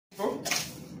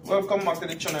Welcome back to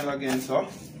the channel again, sir.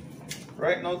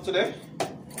 Right now today,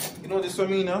 you know this for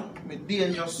me now, my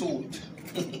danger suit.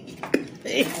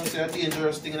 You know, say a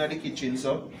dangerous thing in the kitchen,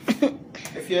 so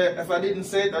if I didn't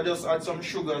say it, I just add some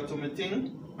sugar to my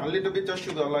thing. A little bit of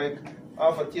sugar, like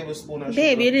half a tablespoon of sugar.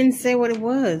 Babe, you didn't say what it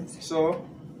was. So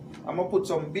I'm gonna put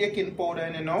some baking powder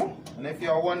in it now. And if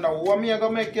you wonder what me I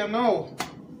gonna make you now,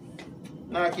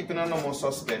 now keeping on no more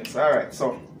suspense. Alright,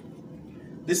 so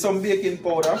this is some baking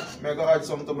powder. I'm gonna add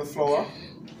some to my flour.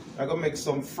 I'm gonna make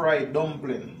some fried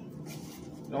dumpling.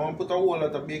 I want to put a whole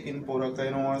lot of baking powder because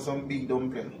I don't want some big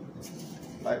dumpling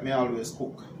like me always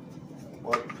cook.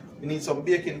 But you need some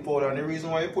baking powder, and the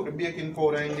reason why you put the baking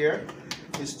powder in there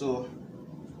is to,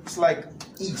 it's like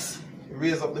yeast,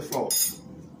 raise up the flour.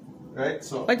 Right?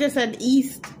 So What you said,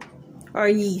 east or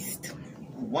yeast?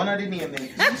 one of the names,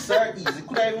 east or east. It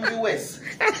could even be west.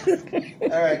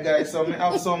 Alright guys, so I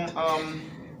have some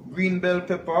green bell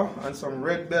pepper and some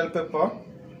red bell pepper,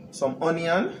 some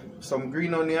onion, some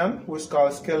green onion, which is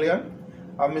called scallion.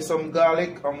 I have me some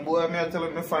garlic, and boy, I tell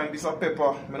me find this a pepper.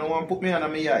 I don't want to put me on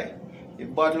my eye.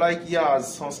 It bad like yours,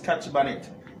 some scotch bonnet.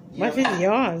 Yeah. What is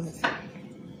yours?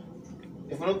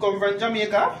 If you don't come from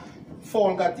Jamaica,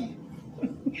 fall gatti.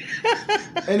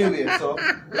 Anyway, so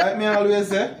like me always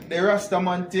say, the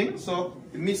Rastaman thing. So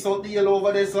you miss out the yellow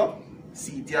over there, so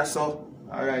see it here, so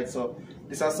alright, so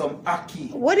this is some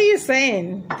ackee. What are you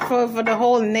saying? For the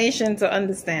whole nation to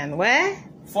understand. Where?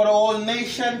 For the whole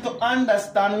nation to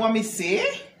understand what me say,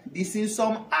 this is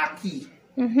some ackee.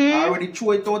 I already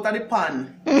threw it out of the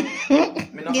pan.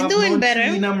 You're doing better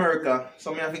in America,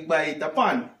 so I have to buy it a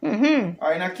pan.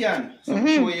 Or in a can. So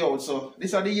show you out. So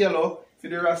this is the yellow for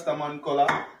the Rastaman color.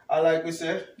 I like we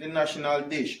say the national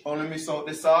dish. Only miss out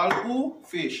the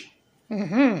saltfish.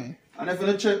 And if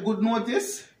you check good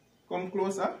notice, come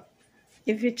closer.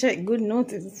 If you check good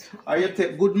notice. Or you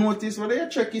take good notice, whether you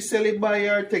check you sell it by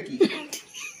or take it.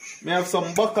 Me have some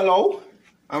bacalao,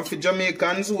 and for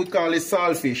Jamaicans we call it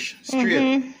saltfish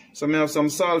straight. So me have some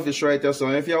saltfish right here. So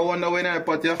if you wonder when I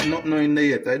put you have nothing in there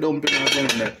yet, I don't put nothing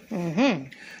in there.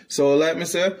 So like me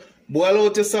say, boil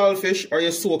out your saltfish or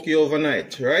you soak it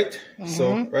overnight, right?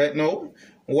 So right now,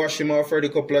 wash him off for a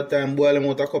couple of times, boil him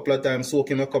out a couple of times,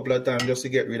 soak him a couple of times just to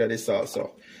get rid of the salt.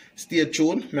 So stay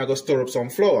tuned, I'm going to stir up some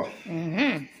flour.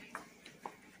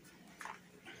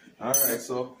 Alright,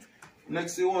 so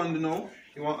next you want to know,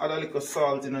 you want to add a little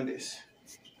salt in this.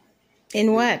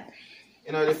 In what?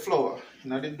 In the flour, in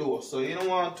the dough. So you don't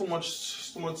want too much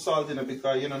salt in it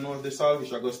because you don't know if the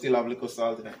saltfish are going to still have a little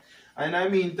salt in it. And in the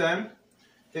meantime,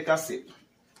 take a sip.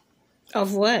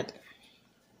 Of what?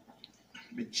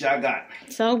 The jagan.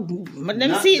 So, let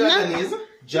me see it now.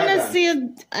 Jagan. See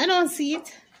it. I don't see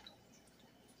it.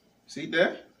 See it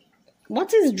there?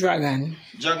 What is dragon?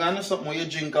 Jagan is something you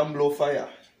drink and blow fire.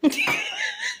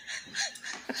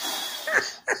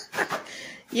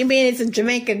 You mean it's a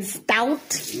Jamaican stout?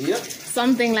 Yep.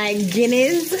 Something like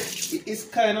Guinness? It's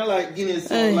kind of like Guinness.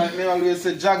 So like me always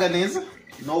say Jaganese.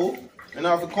 No. You don't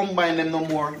have to combine them no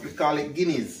more. We call it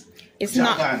Guinness. It's Jagan.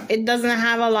 not. It doesn't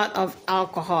have a lot of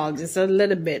alcohol. It's a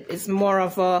little bit. It's more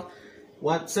of a.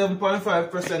 What,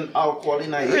 7.5% alcohol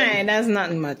in it? Right, that's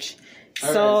not much.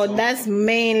 All So right, so that's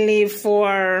mainly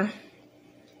for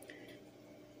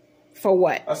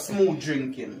what? a smooth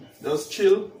drinking. Just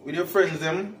chill with your friends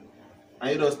them,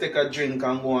 and you just take a drink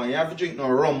and go on. You have to drink no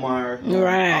rum or no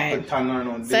Appleton or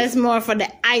no. So it's more for the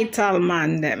ital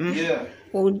man them. Yeah.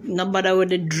 Who no bother with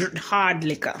the hard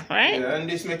liquor, right? Yeah, and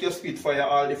this make your spit fire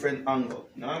all different angles.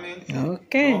 You know what I mean?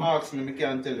 Okay. Don't ask me, I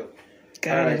can't tell you.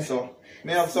 Got So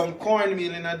may have some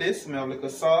cornmeal in this. May have like a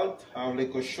salt. I have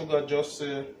like a sugar, just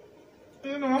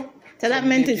you know. So that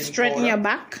meant it straighten your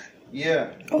back?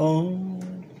 Yeah. Oh.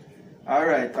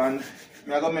 Alright, and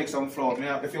I'm gonna make some flour.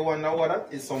 If you wonder what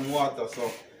that is, some water. So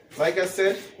like I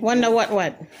said, Wonder what?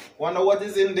 Wonder what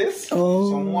is in this?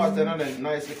 Oh. Some water and a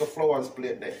nice little flowers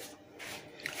plate there.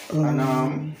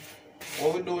 And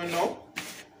what we're doing now,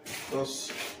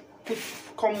 just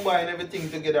combine everything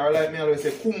together. Like me always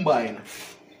say, combine.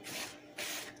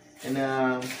 And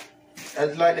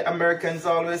as like the Americans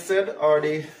always said, or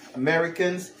the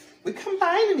Americans, we're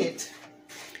combining it.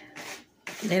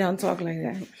 They don't talk like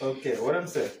that. Okay, what I'm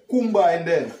saying? Combine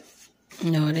then.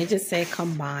 No, they just say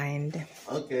combined.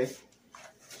 Okay.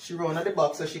 She run at the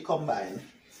box so she combine.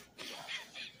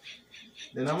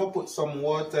 Then I'm gonna put some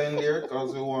water in there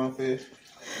because we want to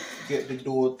get the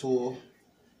dough to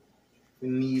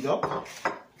knead up.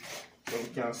 So we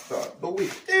can start the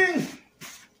whipping.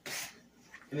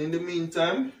 And in the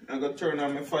meantime, I'm gonna turn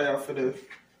on my fire for the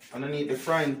underneath the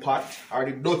frying pot or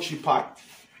the dutchy pot.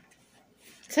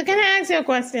 So can I ask you a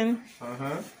question?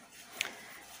 Uh-huh.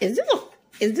 Is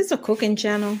Is this a cooking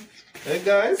channel? Hey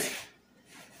guys,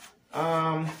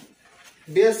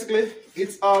 basically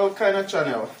it's all kind of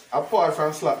channel apart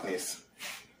from slackness.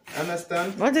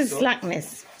 Understand? What is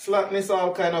slackness? Slackness,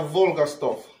 all kind of vulgar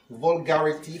stuff,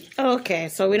 vulgarity. Okay,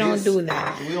 so we don't do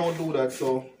that. We don't do that.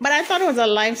 So. But I thought it was a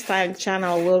lifestyle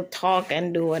channel. We'll talk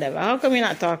and do whatever. How come you're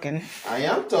not talking? I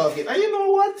am talking, and you know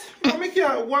what? I make you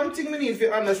one thing we need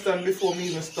to understand before we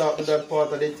even start with that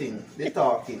part of the thing, the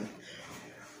talking.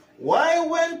 Why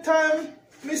when time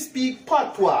me speak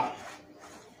patois,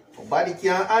 nobody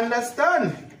can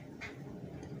understand?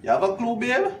 You have a clue,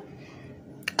 babe?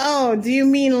 Oh, do you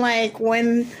mean like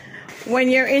when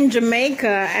you're in Jamaica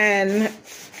and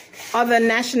other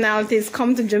nationalities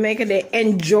come to Jamaica, they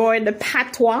enjoy the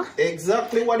patois?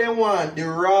 Exactly what they want, the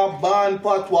raw band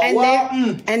patois.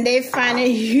 And they find it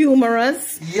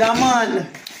humorous. Yeah, man.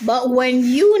 But when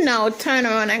you now turn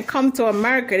around and come to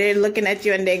America, they're looking at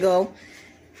you and they go,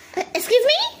 excuse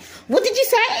me? What did you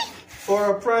say?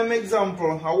 For a prime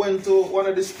example, I went to one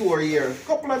of the stores here a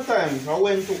couple of times. I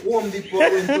went to Home Depot, I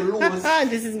went to Lowe's.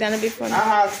 This is going to be fun.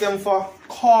 I asked them for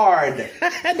card.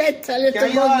 They tell you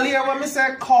Can you all hear when I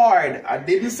say card? I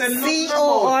didn't say nothing about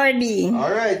C-O-R-D.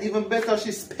 Alright, even better,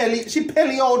 she spell it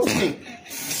out to me.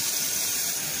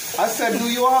 I said,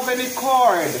 do you have any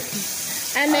card?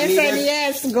 And they said,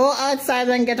 yes, go outside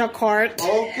and get a cart.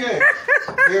 Okay,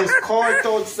 there's cart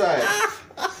outside.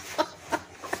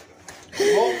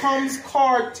 How comes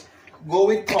cart? Go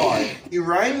with card. It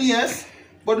rhymes, yes,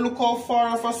 but look how far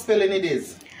of a spelling it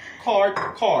is. Cart,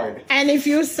 card. And if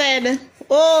you said,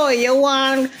 oh, you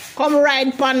want come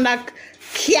ride on the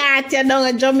cat down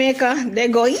in Jamaica, they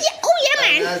go, yeah, oh yeah,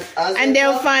 man. And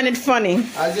they'll find it funny.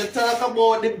 As you talk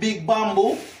about the big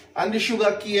bamboo and the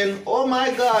sugar cane, oh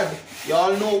my God,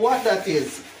 y'all know what that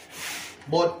is.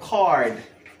 But card.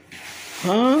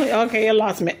 Huh? Okay, you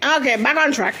lost me. Okay, back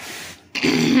on track.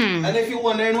 And if you're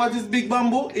wondering what is big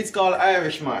bamboo, it's called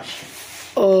Irish mash.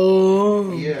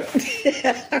 Oh. Yeah.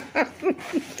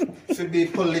 To be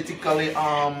politically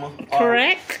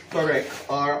correct. Correct.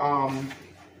 Or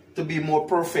to be more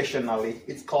professionally,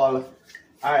 it's called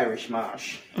Irish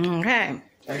mash. Okay.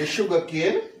 And the sugar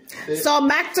cane. So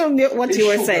back to what you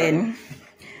were saying.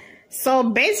 So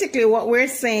basically what we're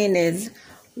saying is,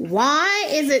 why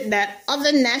is it that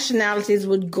other nationalities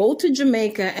would go to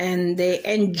Jamaica and they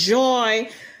enjoy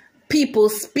people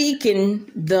speaking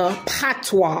the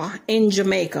patois in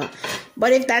Jamaica?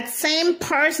 But if that same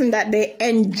person that they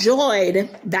enjoyed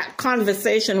that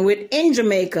conversation with in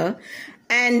Jamaica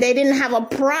and they didn't have a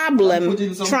problem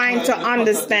trying to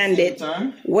understand it,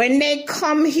 when they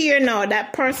come here now,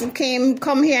 that person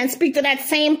come here and speak to that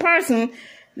same person,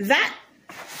 that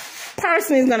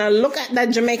person is going to look at that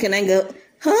Jamaican and go,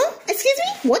 huh? Excuse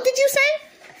me? What did you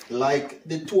say? Like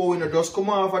the two when you just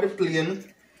come off of the plane,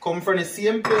 come from the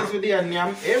same place with the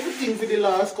yam, everything for the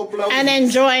last couple of weeks. And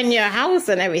enjoying your house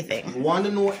and everything. You want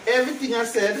to know everything I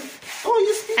said. Oh,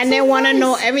 you speak and so they want to nice.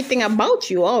 know everything about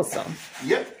you also.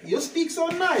 Yep, you speak so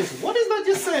nice. What is that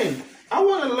you're saying? I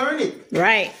want to learn it.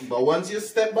 Right. But once you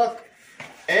step back,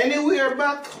 anywhere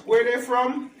back where they're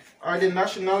from, or the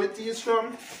nationality is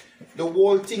from, the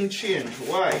whole thing changed.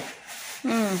 Why?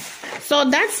 So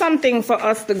that's something for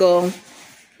us to go,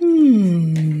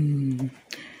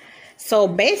 So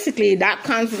basically that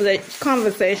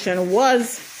conversation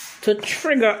was to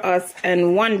trigger us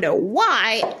and wonder,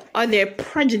 why are there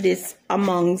prejudice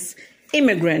amongst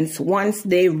immigrants once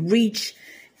they reach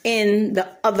in the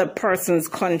other person's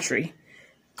country?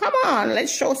 Come on,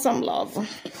 let's show some love.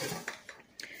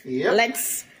 Yep.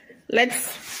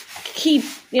 Let's keep,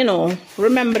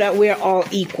 remember that we're all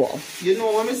equal. You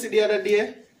know what I see the other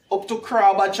day? Up to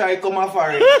crab a try come off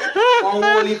already. One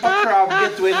whole heap of crab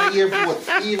get to in the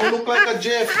airport. He even look like a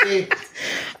JFK.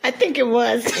 I think it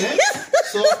was. Yeah?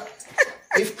 So,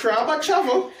 if crab a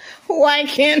travel, why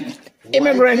can't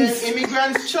immigrants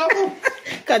travel?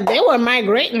 Because they were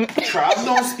migrating. Crab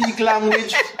don't speak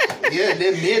language. Yeah,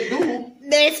 they may do.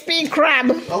 They speak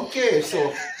crab. Okay,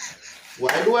 so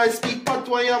why do I speak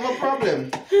patois when you have a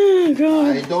problem? Oh,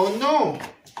 God. I don't know.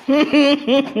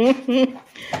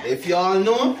 If you all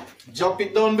know, drop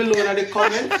it down below in the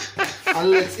comments and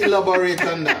let's elaborate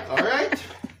on that, alright?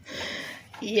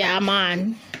 Yeah,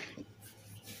 man.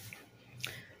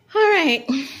 Alright.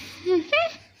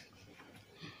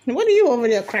 What are you over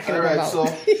there cracking up about? So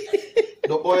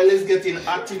the oil is getting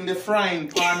hot in the frying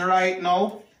pan right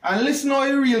now. And listen how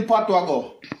the real patois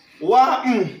go. What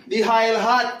happened? The oil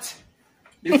hot.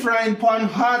 The frying pan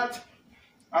hot.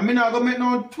 I mean, I'm going to make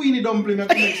no tweeny dumpling. I'm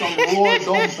going to make some raw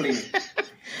dumpling.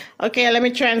 Okay, let me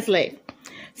translate.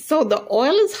 So the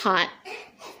oil is hot.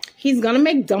 He's going to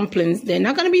make dumplings. They're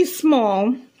not going to be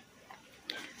small.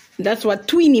 That's what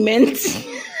tweeny meant.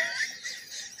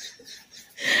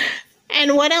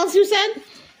 And what else you said?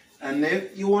 And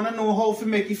if you want to know how to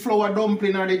make a flour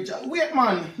dumpling or the... Wait,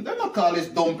 man. They don't call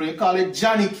it dumpling. They call it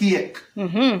Johnny cake.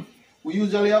 We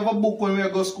usually have a book when we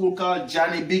go to school called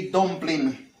Johnny Big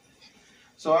Dumpling.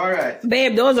 So, alright.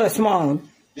 Babe, those are small.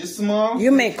 It's small?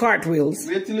 You make cartwheels.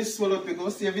 Wait till it's swell up. You go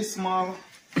see if it's small.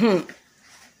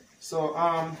 So,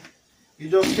 you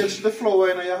just catch the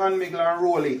flour in your hand mixer and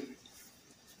roll it.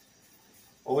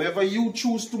 However you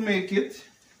choose to make it.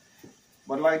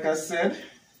 But like I said,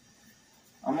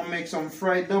 I'm going to make some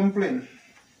fried dumpling.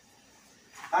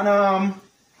 And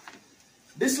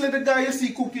this little guy you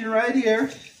see cooking right here.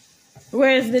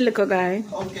 Where is the little guy?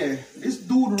 Okay, this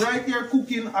dude right here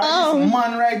cooking, and this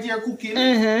man right here cooking.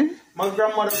 My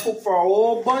grandmother cooked for a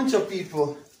whole bunch of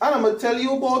people. And I'm going to tell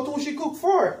you about who she cooked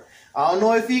for. I don't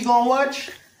know if he going to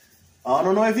watch. I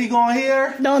don't know if he going to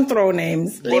hear. Don't throw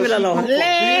names. Leave it alone. Leave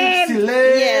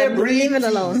it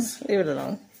alone. Leave it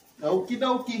alone. Okie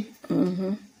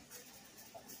dokie.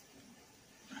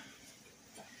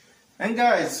 And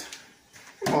guys,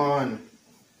 come on.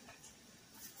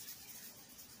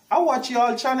 I watch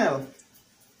y'all channel.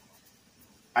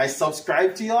 I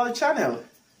subscribe to y'all channel.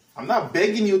 I'm not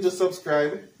begging you to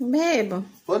subscribe. Babe.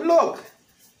 But look.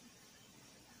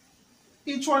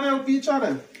 Each one help each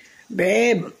other.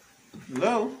 Babe.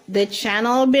 Hello. The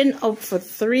channel been up for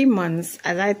 3 months.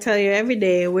 As I tell you every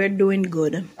day, we're doing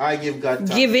good. I give God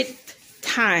time. Give it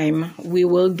time. We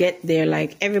will get there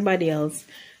like everybody else.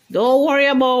 Don't worry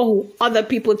about other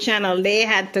people's channel. They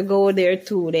had to go there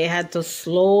too. They had to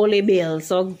slowly build.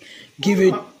 So give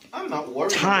it I'm not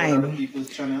worried time. about other people's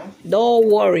channel.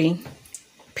 Don't worry.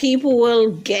 People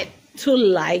will get to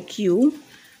like you.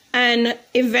 And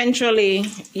eventually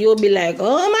you'll be like,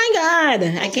 oh my God,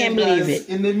 I can't believe it.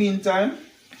 In the meantime,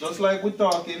 just like we're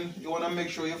talking, you want to make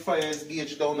sure your fire is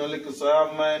gauged down a little. So I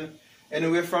have mine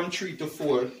anywhere from 3 to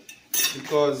 4.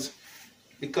 Because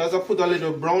I put a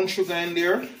little brown sugar in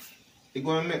there, it's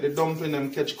going to make the dumpling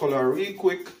them catch color real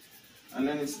quick. And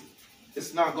then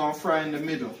it's not going to fry in the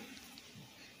middle.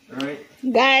 Alright?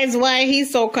 Guys, why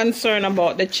he's so concerned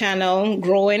about the channel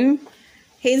growing,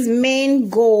 his main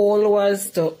goal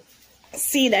was to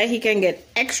see that he can get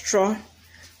extra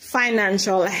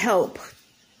financial help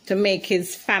to make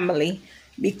his family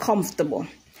be comfortable.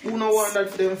 Who don't want that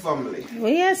for them family?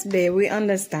 Well, yes, babe, we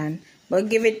understand. But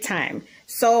give it time.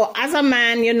 So, as a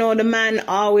man, you know, the man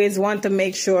always want to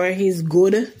make sure he's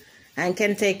good and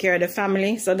can take care of the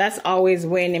family. So, that's always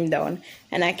weighing him down.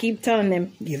 And I keep telling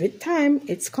him, give it time.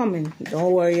 It's coming.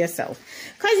 Don't worry yourself.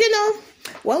 Because, you know,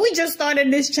 when we just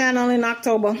started this channel in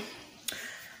October,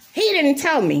 he didn't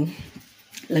tell me.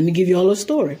 Let me give you all a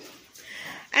story.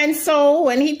 And so,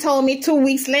 when he told me 2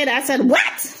 weeks later, I said,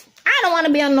 what? I don't want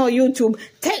to be on no YouTube.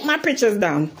 Take my pictures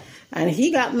down. And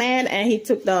he got mad and he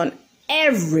took down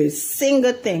every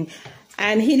single thing.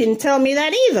 And he didn't tell me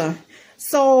that either.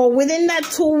 So within that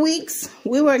 2 weeks,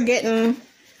 we were getting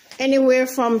anywhere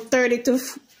from 30 to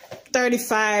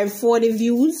 35, 40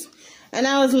 views. And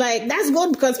I was like, that's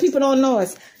good because people don't know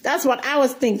us. That's what I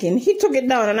was thinking. He took it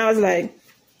down and I was like,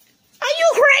 are you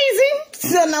crazy?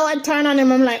 So now I turn on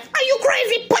him. I'm like, are you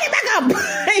crazy? Put it back up.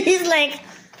 He's like,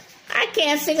 I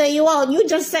can't figure you out. You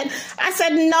just said, I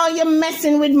said, no, you're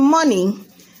messing with money.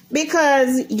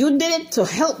 Because you did it to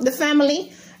help the family.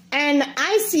 And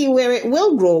I see where it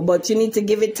will grow, but you need to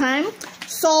give it time.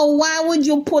 So why would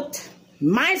you put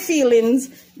my feelings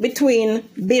between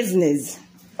business?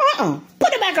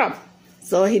 Put it back up.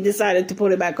 So he decided to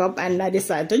put it back up and I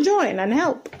decided to join and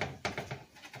help.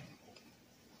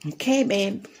 Okay,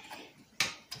 babe.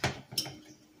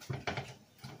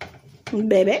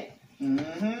 Baby.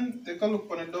 Take a look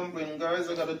on the dumpling, guys.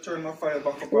 I gotta turn my fire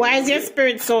back up. Why is your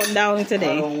spirit so down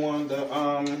today? I don't want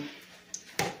the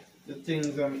things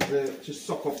to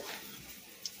suck up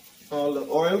all the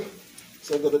oil,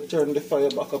 so I gotta turn the fire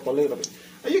back up a little bit.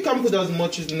 And you can put as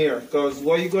much as near, because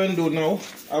what you're going to do now,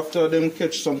 after them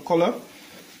catch some color,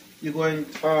 you're going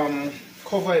to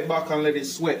cover it back and let it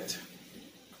sweat.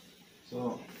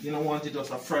 So you don't want it just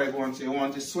a fried one, so you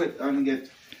want it sweat and get.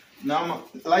 Now,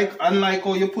 unlike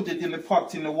how you put it in the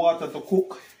pot in the water to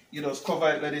cook, you just cover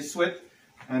it, let it sweat,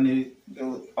 and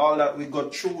all that we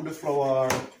got through the flour.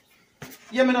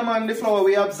 Yeah, man, the flour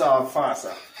we absorb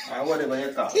faster, or whatever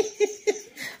you call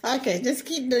it. Okay, just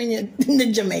keep doing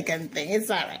the Jamaican thing. It's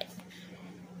all right.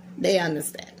 They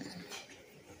understand.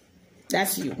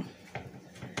 That's you.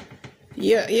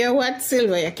 You're what,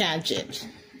 Silver? You can't change.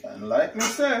 And like me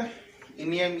say, in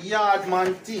the yard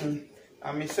man thing.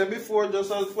 And me said before,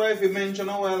 just as wife you mentioned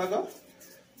a while ago,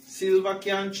 silver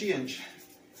can change.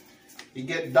 It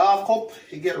get dark up,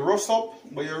 it get rust up,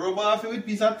 but you rub off it with a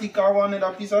piece of thick or one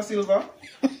other piece of silver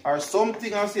or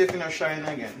something else if you shine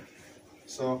again.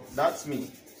 So that's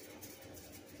me.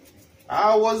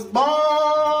 I was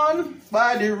born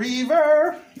by the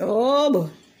river. Oh boy.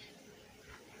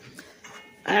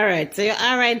 Alright, so you're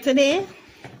alright today?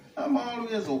 I'm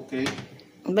always okay.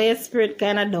 But your spirit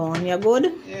kinda down. You're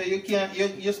good? Yeah, you can't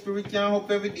your spirit can't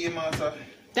hope every day, master.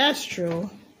 That's true.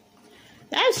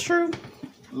 That's true.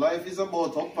 Life is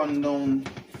about up and down.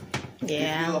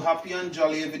 Yeah. If you're happy and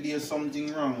jolly every day,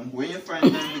 something wrong. When you find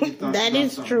them with it, that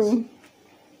is true.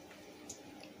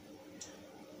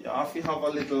 You have to have a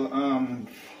little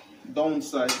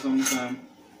downside sometimes.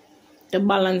 To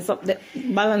balance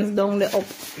down the up.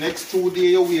 Next 2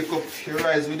 days you wake up, you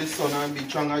rise with the sun and be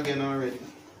strong again already.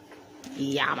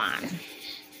 Yeah, man.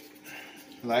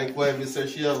 Like wife said,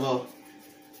 she have a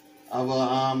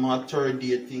third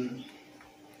day thing.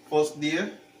 First day,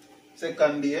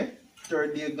 second day,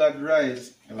 third day God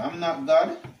rise. Well, I'm not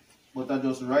God, but I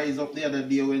just rise up the other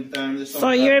day when time is.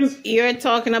 So you're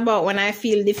talking about when I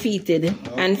feel defeated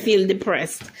and feel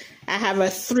depressed. I have a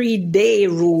 3-day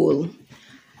rule.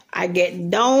 I get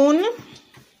down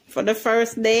for the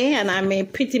first day and I may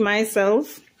pity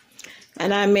myself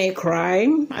and I may cry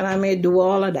and I may do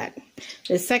all of that.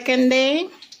 The second day,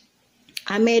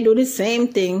 I may do the same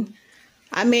thing.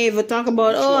 I may even talk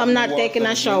about, oh, I'm not taking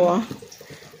a shower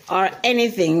or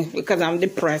anything because I'm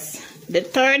depressed. The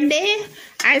third day,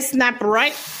 I snap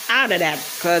right out of that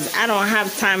because I don't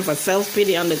have time for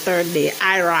self-pity on the third day.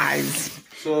 I rise.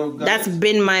 So guys, that's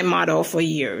been my motto for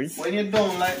years. When you're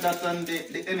down like that and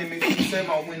the enemy thinks them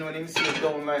out win when him see you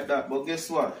down like that, but guess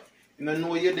what? You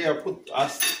know you're there, put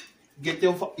us, get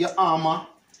your armor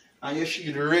and your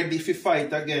shield ready to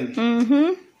fight again.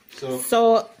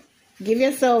 So give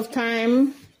yourself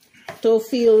time to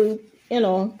feel,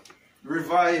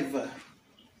 revive.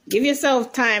 Give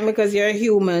yourself time because you're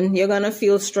human. You're going to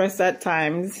feel stress at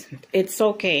times. It's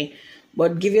okay.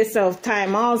 But give yourself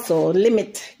time also.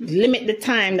 Limit the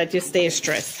time that you stay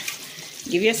stressed.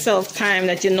 Give yourself time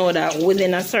that you know that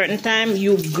within a certain time,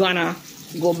 you're going to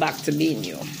go back to being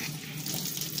you.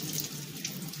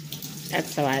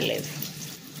 That's how I live.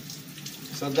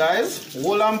 So guys,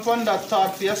 hold on for that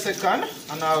thought for a second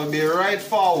and I'll be right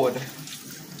forward.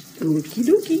 Okie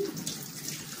dokie.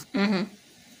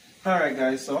 Alright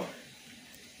guys, so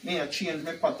me a change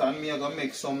my pattern. Me a gonna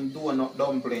make some donut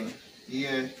dumpling.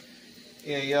 Yeah,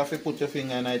 you have to put your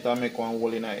finger in it and make one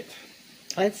hole in it.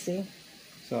 Let's see.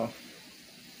 So,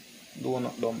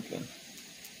 donut dumpling.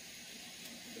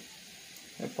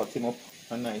 I put him up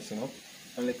and nice him up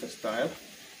a little style.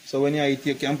 So when you eat,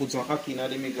 you can put some ackee in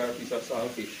the middle of a piece of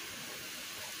saltfish.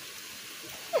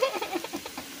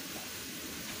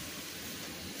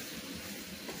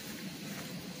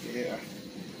 Yeah.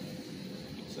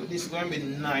 So this is going to be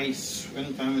nice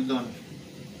when time is done.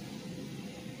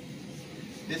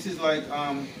 This is like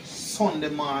Sunday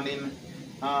morning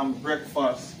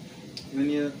breakfast. When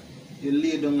you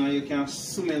lay down and you can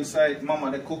swim inside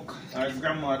mama they cook or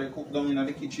grandma they cook down in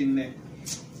the kitchen there.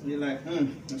 You're like,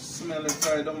 you smell the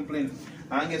fried dumpling.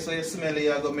 And guess what you smell it,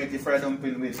 you're going to make the fried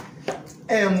dumpling with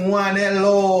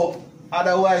M1LO,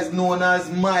 otherwise known as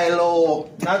Milo.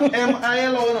 Not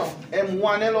M-I-L-O, no.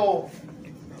 M1LO.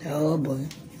 Oh boy.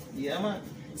 Yeah, man.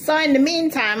 So in the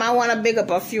meantime, I want to big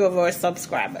up a few of our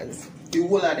subscribers. The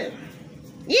whole of them?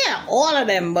 Yeah, all of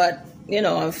them, but,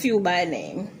 a few by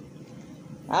name.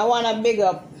 I want to big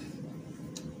up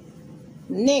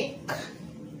Nick,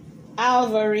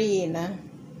 Alvarine,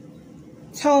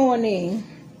 Tony,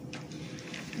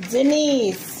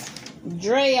 Denise,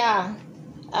 Drea,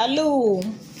 Alu.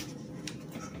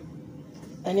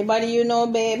 Anybody you know,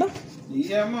 babe?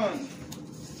 Yeah, man.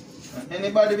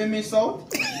 Anybody we miss out?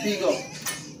 Big up.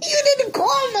 You didn't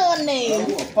call no name.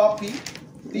 Papi.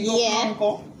 Big up,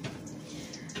 Uncle.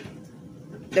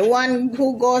 The one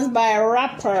who goes by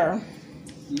Rapper.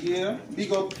 Yeah.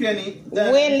 Big up Penny.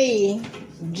 Willie.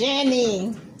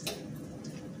 Jenny.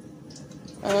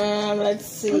 Let's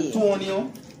see.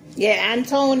 Antonio. Yeah,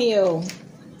 Antonio.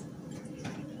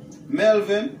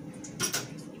 Melvin.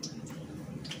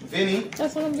 Vinny.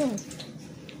 That's what I'm doing.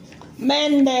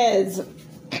 Mendez.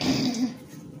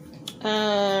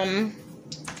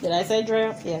 Did I say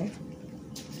Dre? Yeah.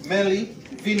 Melly.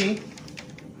 Vinny.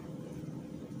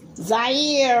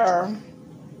 Zaire.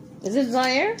 Is it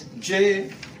Zaire?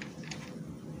 Jay.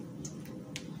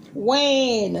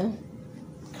 Wayne.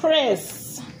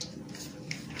 Chris.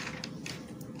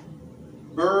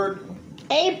 Bird.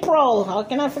 April. How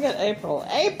can I forget April?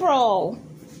 April.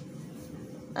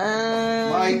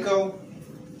 Michael.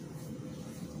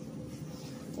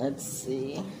 Let's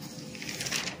see.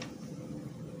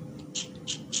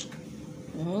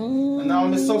 And now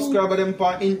I'm a subscriber them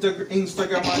on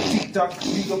Instagram and TikTok.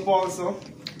 Big up also.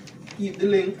 Keep the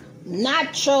link.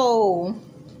 Nacho.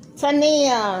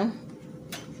 Tania.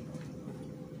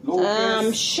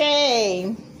 Lopez.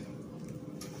 Shay.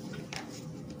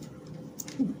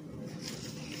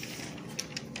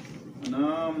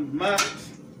 And Matt.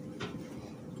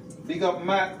 Big up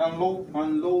Matt and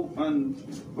and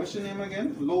what's your name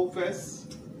again? Lopez.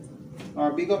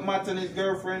 Big up Matt and his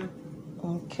girlfriend.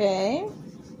 Okay.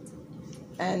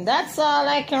 And that's all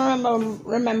I can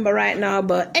remember right now.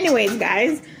 But anyways,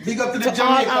 guys. Big up to the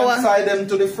Jamaican side and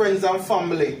to the friends and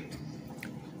family.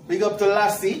 Big up to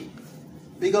Lassie.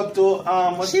 Big up to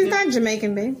she's not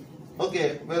Jamaican, babe.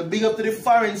 Okay, well, big up to the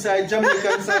foreign side,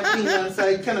 Jamaican side, England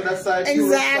side, Canada side,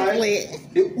 exactly. Europe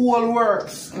side. The whole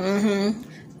works.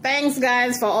 Thanks,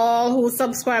 guys, for all who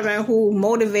subscribe and who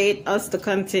motivate us to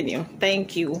continue.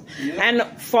 Thank you. Yeah.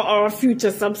 And for our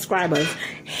future subscribers,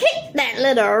 hit that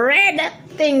little red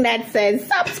thing that says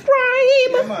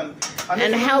subscribe. Yeah, man.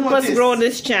 And help us grow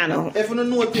this channel. If you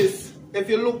don't notice, if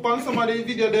you look on somebody's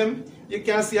video, them you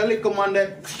can see a little man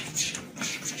that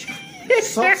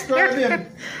subscribe him.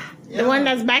 The one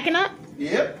that's backing up?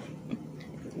 Yep.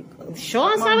 Show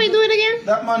us how we do it again.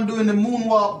 That man doing the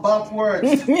moonwalk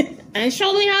backwards. And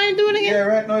show me how you do it again. Yeah,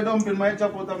 right now I dumping my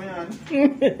chop out of my hand.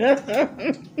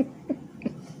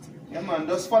 Yeah, man,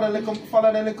 just follow the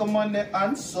little man there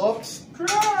and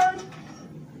subscribe.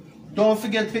 Don't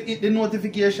forget to hit the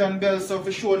notification bell so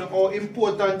for showing how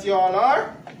important you all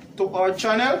are to our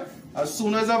channel. As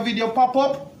soon as a video pop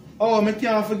up, oh, me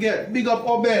can't forget. Big up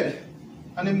Obed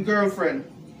and him girlfriend.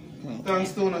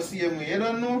 Thanks to us, see him. You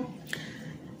don't know?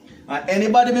 And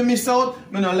anybody me miss out,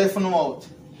 me not left them out.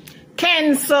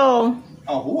 Cancel.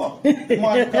 Oh, who?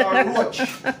 Man called Roach.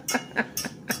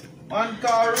 Man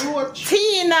called Roach.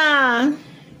 Tina.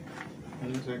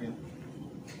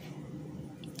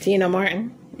 Tina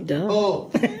Martin. Duh. Oh.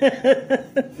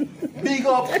 Big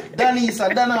up Danisa,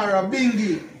 Danara,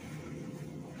 Bingy.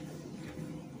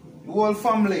 The whole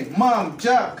family. Mom,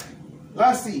 Jack,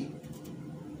 Lassie.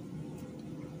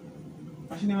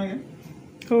 What's your name again?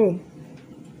 Who?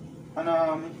 And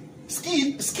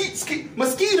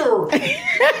Mosquito.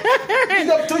 Big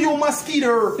up to you,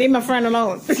 Mosquito. Leave my friend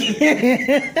alone.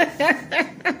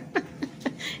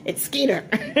 It's Skeeter.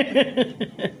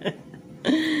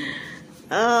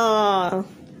 Oh.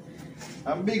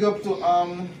 And big up to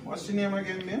what's your name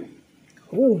again, man?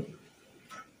 Who?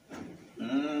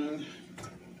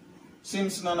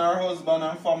 Simpson and her husband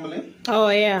and family. Oh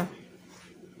yeah.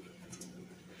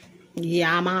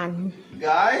 Yeah, man.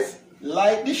 Guys,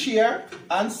 like the share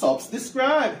and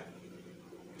subscribe.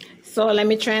 So let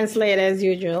me translate as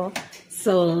usual.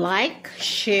 So like,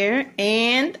 share,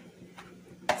 and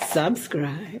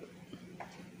subscribe.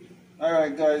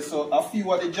 Alright guys, so a few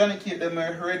of the Johnny cake them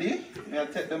are ready. I'll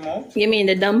take them out. You mean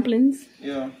the dumplings?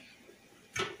 Yeah.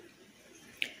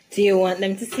 Do you want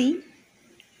them to see?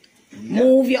 Yep.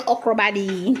 Move your okra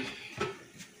body.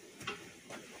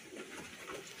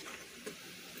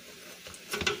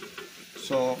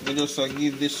 So we just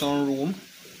give this some room.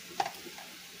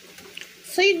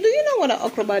 So do you know what an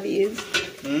okra body is?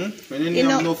 When you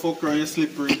have no okra and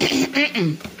slippery.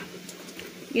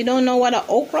 You don't know what an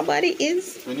okra body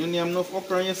is? When you have no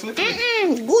okra and slippery.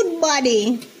 Good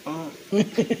body. Oh.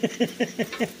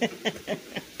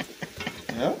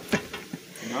 Yeah.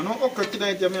 You know okra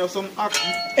tonight, you may have some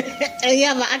ackee. You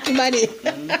have an ackee body.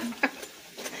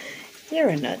 You're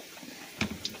a nut.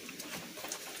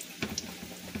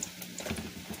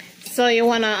 So you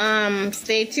wanna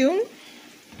stay tuned?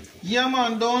 Yeah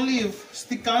man, don't leave.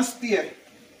 Stick and stay.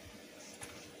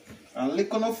 And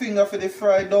lick on your finger for the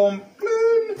fried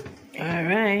dumpling.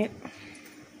 Alright.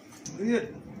 Yeah.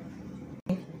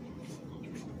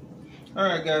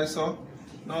 Alright guys, so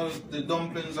now the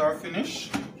dumplings are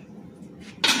finished.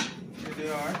 Here they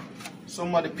are.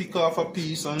 Somebody pick off a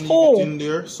piece and leave it in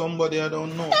there. Somebody I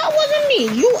don't know. That wasn't me.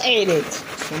 You ate it.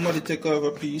 Somebody take off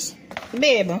a piece.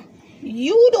 Babe,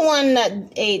 you the one that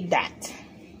ate that.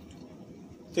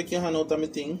 Take your hand out of my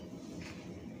thing.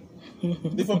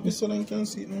 If a piece so you can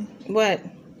see it now. What?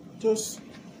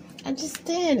 I just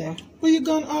did. Where you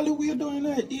gone all the way doing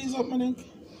that? Ease up, my nigga.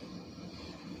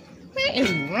 What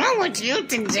is wrong with you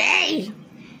today?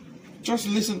 Just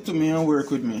listen to me and work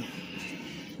with me.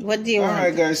 What do you want?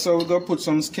 Alright guys, so we're gonna put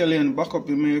some scallion back up.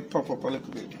 It may pop up a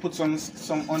little bit. Put some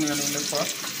onion in the pot.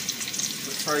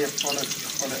 To fry it for the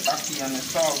ackee and the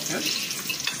saltfish.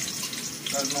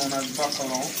 That's known as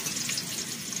bacalao.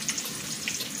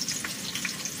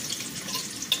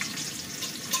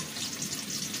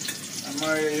 And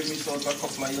Maria, you missed out a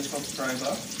couple of your subscribers.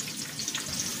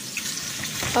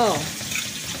 Oh.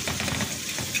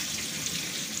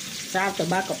 So I have to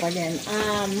back up again.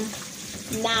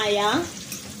 Naya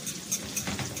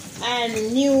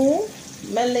and new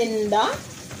Melinda,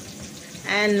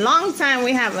 and long time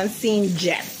we haven't seen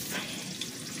Jeff.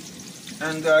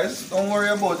 And guys, don't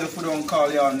worry about if we don't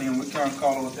call your name. We can't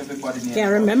call out everybody's name.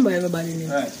 Can't remember everybody's name.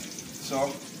 Right.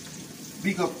 So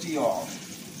big up to y'all.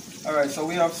 Alright, so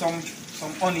we have some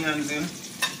onions in.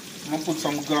 I'm gonna put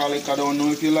some garlic. I don't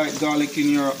know if you like garlic in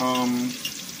your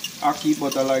ackee,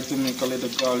 but I like to make a little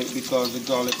garlic because the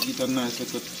garlic gives a nice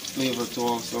little flavor to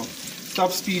also.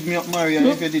 Stop speed me up, Maria,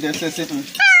 if you did I say something.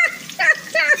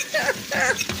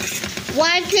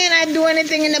 Why can't I do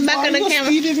anything in the back of the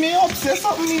camera? You speeded me up. Say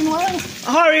something meanwhile.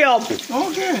 Hurry up.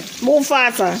 Okay. Move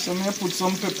faster. So I'm gonna put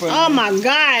some pepper in. Oh my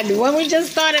God. When we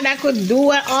just started, I could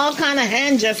do it all kind of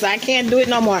hand gestures. I can't do it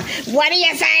no more. What are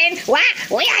you saying? What?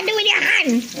 What you do with your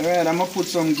hand? Alright, I'm gonna put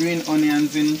some green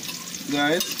onions in,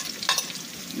 guys.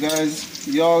 Guys,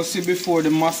 y'all see before the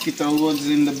mosquito was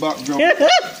in the background.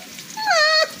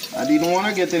 I didn't want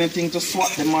to get anything to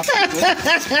swat the mosquito.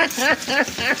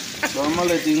 So I'm gonna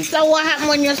let him. So what happened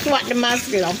when you swat the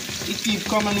mosquito? He keep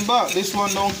coming back. This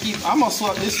one don't keep. I'm gonna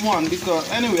swat this one because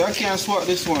anyway I can't swat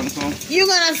this one. So you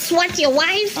gonna swat your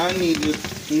wife? I need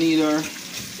her.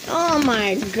 Oh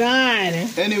my God.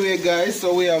 Anyway, guys,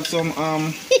 so we have some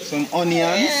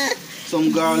onions,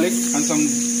 some garlic, and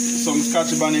some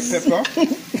scotch bonnet pepper.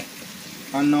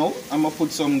 And now I'm gonna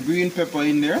put some green pepper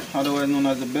in there, otherwise known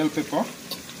as the bell pepper.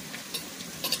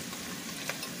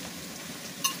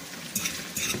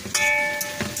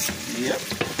 Yep,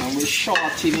 and we're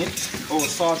sauteing it. Oh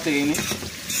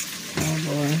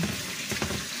boy.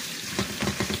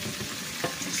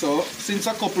 So since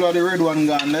a couple of the red one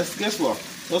gone, guess what?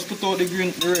 Let's put out the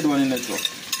red one in there too.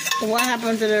 What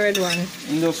happened to the red one?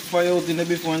 And just fry out in the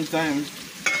beef one time.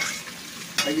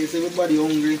 I guess everybody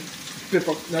hungry.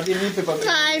 Pepper, not even pepper.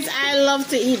 Guys, I love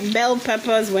to eat bell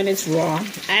peppers when it's raw.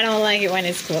 I don't like it when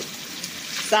it's cooked.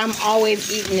 So I'm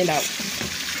always eating it up.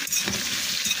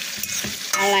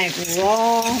 I like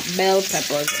raw bell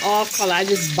peppers, all color. I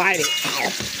just bite it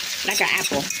like an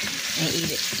apple and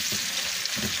eat it.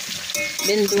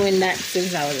 Been doing that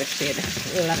since I was a kid.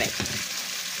 Love it.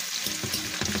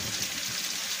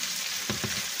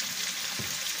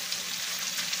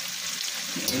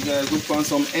 You guys look on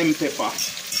some M pepper.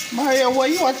 Maria, why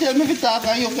you want to tell me to talk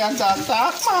and you can't talk,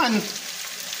 man?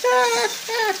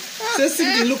 Say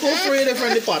something, look how far you're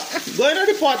from the pot. Go into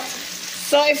the pot.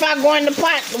 So if I go in the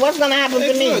pot, what's going to happen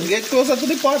to me? Get closer to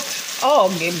the pot. Oh,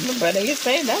 better you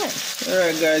say that.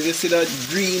 Alright guys, you see that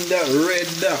green, that red,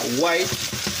 that white,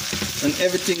 and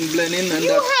everything blending. And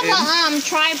you that have a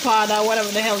tripod or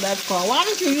whatever the hell that's called. Why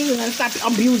don't you use it and stop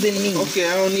abusing me? Okay,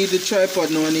 I don't need the tripod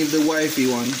now, I need the wifey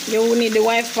one. You need the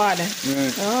wife pod.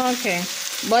 Right. Oh, okay.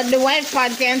 But the wife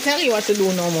pod can't tell you what to do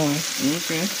no more.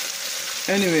 Okay.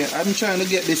 Anyway, I'm trying to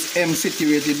get this M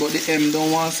situated, but the M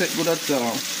don't want to set good at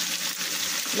all.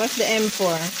 What's the M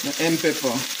for? The M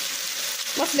pepper.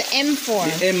 What's the M for?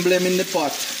 The emblem in the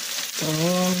pot.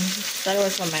 Oh, that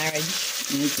was for marriage.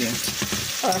 Okay.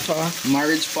 Or for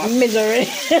marriage pot? Misery.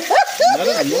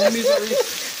 No misery.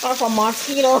 Or for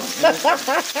mosquito.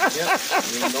 Yeah,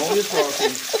 you know you're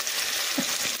talking.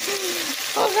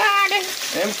 Oh God.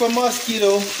 M for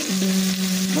mosquito.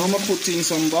 Now I'm going to put in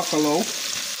some bacalao.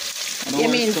 You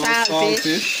mean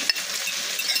saltfish?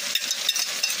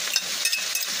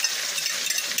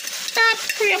 Stop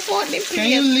creating. Can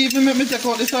you leave me? Let me take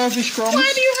out the saltfish crumbs.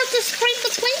 Why do you have to scrape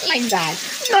the plate like that?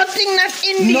 Nothing that's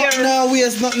in there. Not now,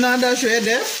 waste not now that's right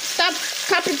there. Stop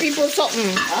copying people something.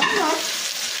 I'm not.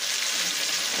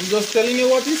 I'm just telling you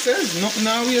what he says. Not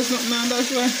now, waste not now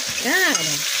that's right. God.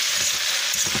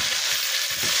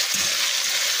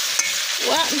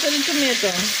 What happened to the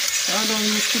tomato? I don't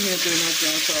use tomato in my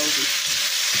saltfish.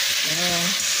 Oh,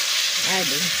 I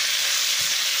do.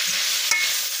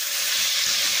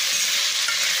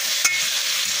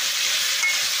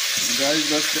 Guys,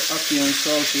 that's the ackee and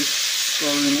saltfish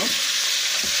swallowing up.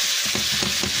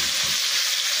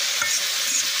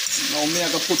 Now me I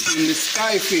gotta put in the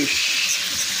skyfish.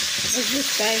 What's the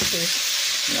skyfish?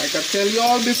 Like I tell you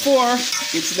all before,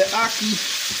 it's the ackee.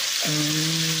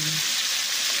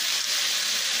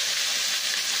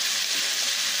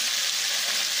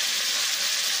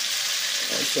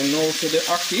 So now to the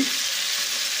ackee.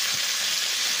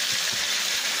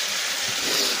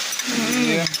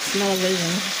 Yeah. Smell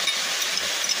amazing.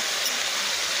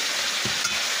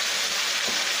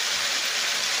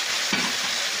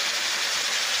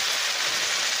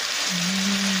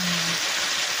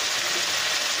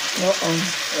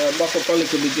 Back up a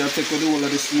little bit, I'll take the whole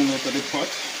of the smell out of the pot.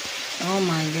 Oh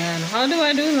my God. How do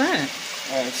I do that?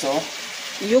 Alright, so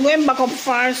You're going back up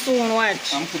far soon,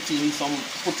 watch. I'm putting in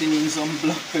some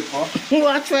black pepper.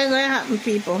 Watch what's going to happen,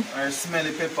 people. Or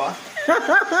smelly pepper.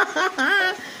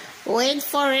 Wait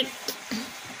for it.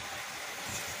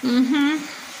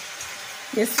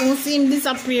 You soon see him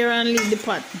disappear and leave the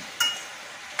pot.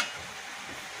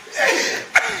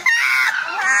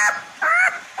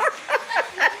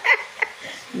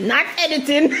 Not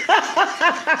editing.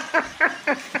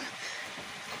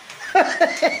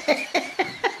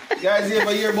 Guys, you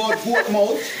ever hear about goat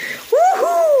mouth?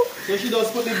 Woohoo! So she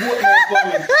just put the goat mouth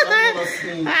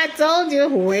for me. I told you,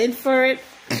 wait for it.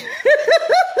 She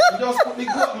just put the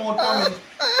goat mouth for me.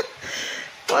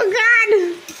 Oh God.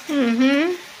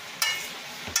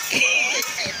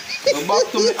 So back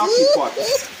to my ackee pot.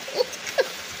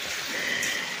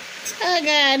 Oh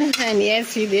God. And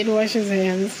yes, he did wash his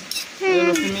hands. You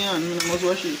know, me hand, I must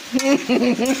wash it.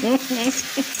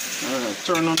 Alright,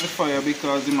 turn on the fire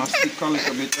because it must stick a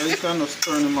little bit. You can just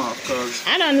turn him off because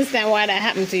I don't understand why that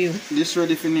happened to you. this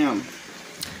ready for me.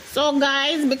 So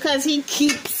guys, because he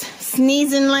keeps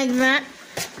sneezing like that,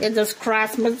 it just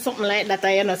crossed me something like that.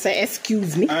 I say,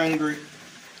 excuse me. Angry.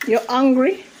 You're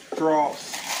hungry?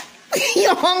 Cross.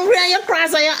 You're hungry and you're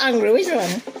cross or you're hungry? Which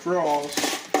one? Cross.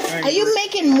 Angry. Are you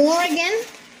making more again?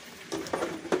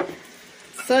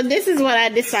 So this is what I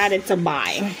decided to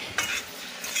buy.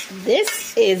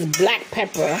 This is black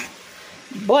pepper,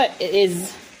 but it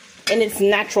is in its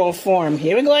natural form.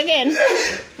 Here we go again.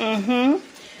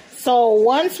 So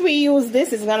once we use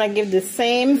this, it's gonna give the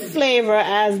same flavor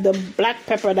as the black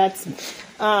pepper that's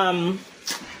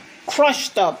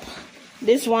crushed up.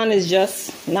 This one is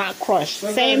just not crushed.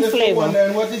 So same flavor.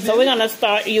 So we're gonna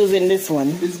start using this one.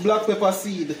 It's black pepper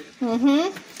seed.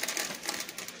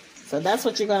 So that's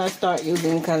what you're gonna start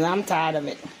using because I'm tired of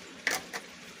it.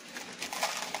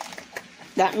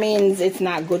 That means it's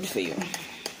not good for you.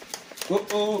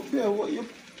 Yeah, what you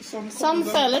some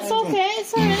fell. It's okay.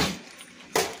 It's alright.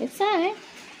 It's alright.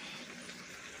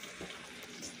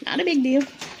 Not a big deal.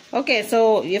 Okay,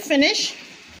 so you finish?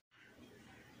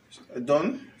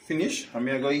 Done. Finish. I'm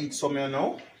gonna go eat some here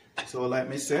now. So like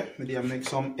me say, maybe I make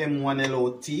some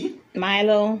M1LO tea.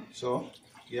 Milo. So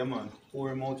yeah man. Pour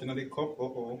them out into the cup.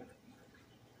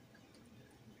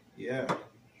 Yeah.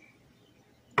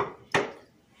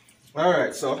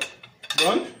 Alright, so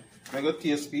done. I got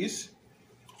taste piece.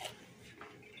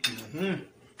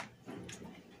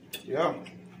 Yeah.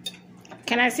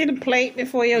 Can I see the plate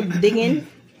before you dig in?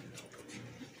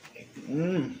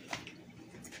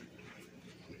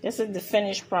 This is the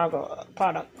finished product.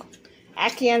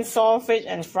 Ackee and saltfish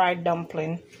and fried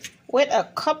dumpling with a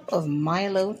cup of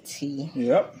Milo tea.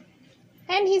 Yep.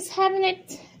 And he's having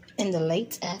it in the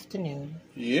late afternoon.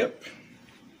 Yep.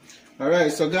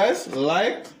 Alright, so guys,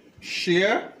 like,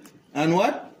 share, and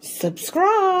what? Subscribe.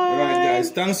 Alright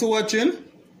guys, thanks for watching.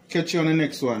 Catch you on the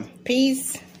next one.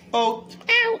 Peace. Out.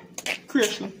 Out.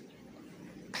 Creation.